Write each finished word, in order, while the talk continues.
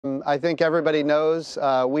I think everybody knows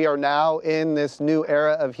we are now in this new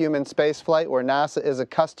era of human spaceflight where NASA is a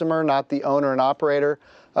customer, not the owner and operator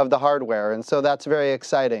of the hardware, and so that's very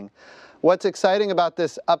exciting. What's exciting about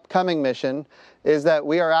this upcoming mission is that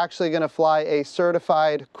we are actually going to fly a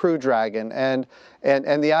certified Crew Dragon, and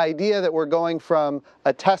the idea that we're going from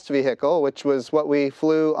a test vehicle, which was what we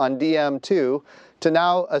flew on DM2, to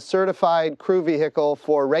now a certified crew vehicle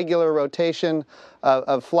for regular rotation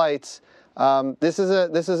of flights. This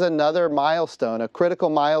is another milestone, a critical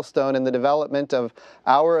milestone in the development of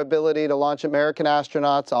our ability to launch American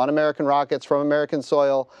astronauts on American rockets from American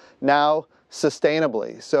soil now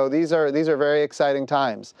sustainably. So these are very exciting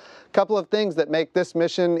times. A couple of things that make this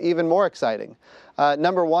mission even more exciting.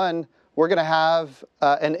 Number one, we're going to have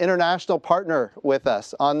an international partner with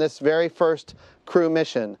us on this very first crew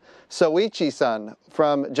mission. Soichi-san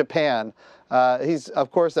from Japan. He's,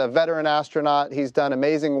 of course, a veteran astronaut. He's done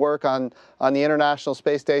amazing work on the International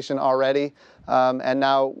Space Station already, and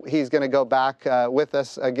now he's going to go back with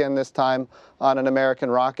us again this time on an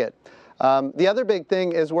American rocket. The other big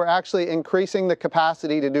thing is we're actually increasing the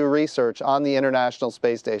capacity to do research on the International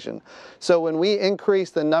Space Station. So when we increase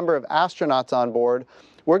the number of astronauts on board,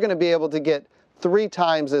 we're going to be able to get 3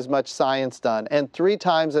 times as much science done and 3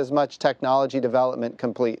 times as much technology development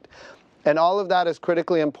complete. And all of that is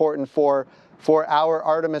critically important for our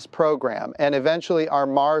Artemis program and eventually our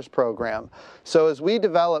Mars program. So as we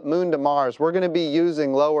develop Moon to Mars, we're going to be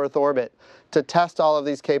using low Earth orbit to test all of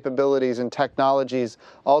these capabilities and technologies,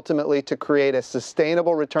 ultimately to create a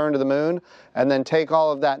sustainable return to the Moon and then take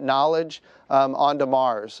all of that knowledge onto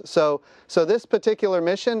Mars. So this particular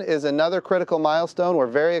mission is another critical milestone. We're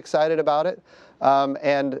very excited about it.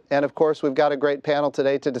 And of course, we've got a great panel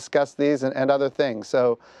today to discuss these and other things.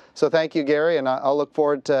 So thank you, Gary, and I'll look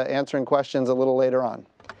forward to answering questions a little later on.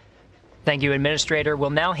 Thank you, Administrator. We'll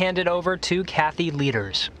now hand it over to Kathy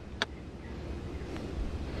Leuders.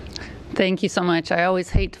 Thank you so much. I always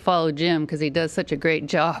hate to follow Jim because he does such a great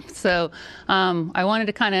job. So I wanted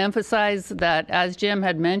to kind of emphasize that, as Jim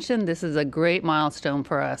had mentioned, this is a great milestone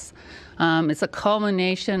for us. It's a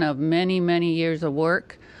culmination of many, many years of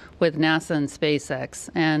work with NASA and SpaceX.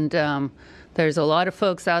 And there's a lot of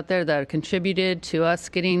folks out there that have contributed to us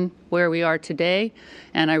getting where we are today.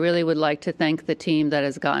 And I really would like to thank the team that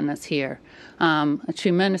has gotten us here. A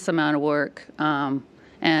tremendous amount of work.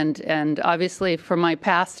 And obviously, for my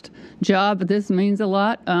past job, this means a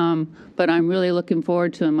lot. But I'm really looking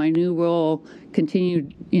forward to, in my new role,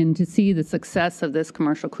 continuing to see the success of this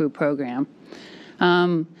commercial crew program.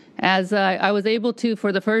 As I was able to,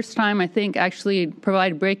 for the first time, I think, actually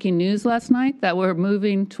provide breaking news last night that we're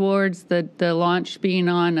moving towards the launch being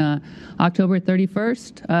on October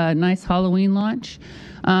 31st, a nice Halloween launch.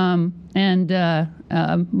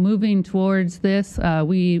 Moving towards this,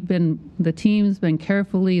 the team's been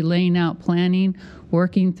carefully laying out planning,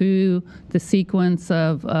 working through the sequence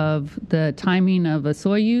of the timing of a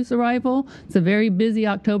Soyuz arrival. It's a very busy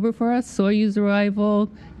October for us. Soyuz arrival,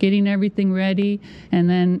 getting everything ready, and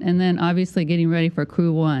then obviously getting ready for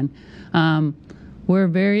Crew-1. We're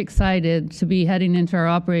very excited to be heading into our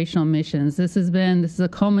operational missions. This is a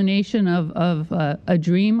culmination of a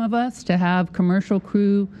dream of us to have commercial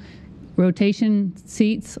crew rotation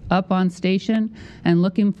seats up on station, and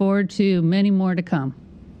looking forward to many more to come.